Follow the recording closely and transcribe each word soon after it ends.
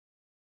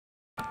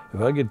If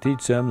I could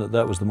teach them that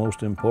that was the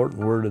most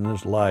important word in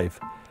this life,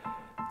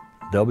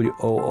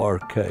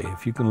 W-O-R-K,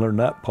 if you can learn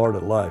that part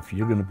of life,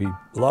 you're going to be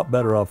a lot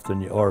better off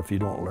than you are if you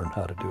don't learn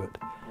how to do it.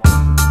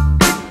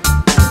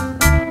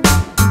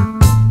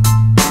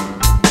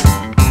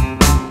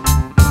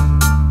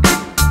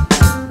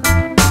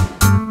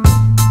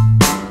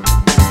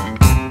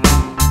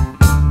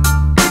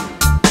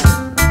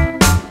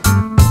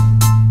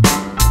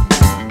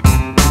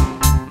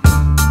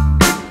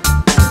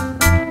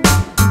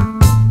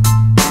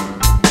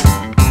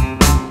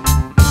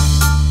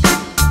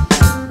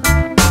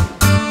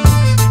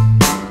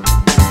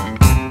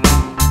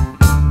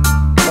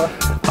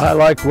 I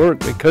like work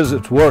because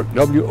it's work,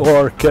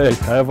 W-O-R-K.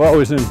 I've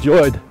always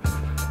enjoyed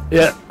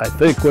it. I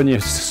think when you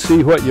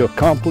see what you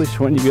accomplish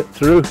when you get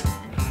through,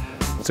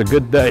 it's a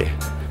good day.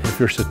 If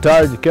you're so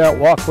tired you can't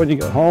walk when you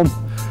get home,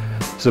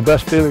 it's the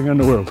best feeling in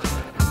the world.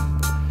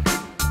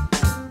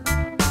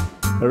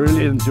 I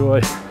really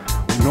enjoy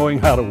knowing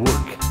how to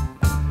work,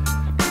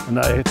 and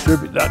I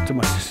attribute that to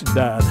my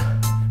dad.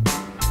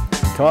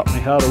 He taught me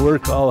how to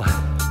work all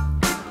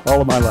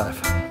of my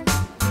life.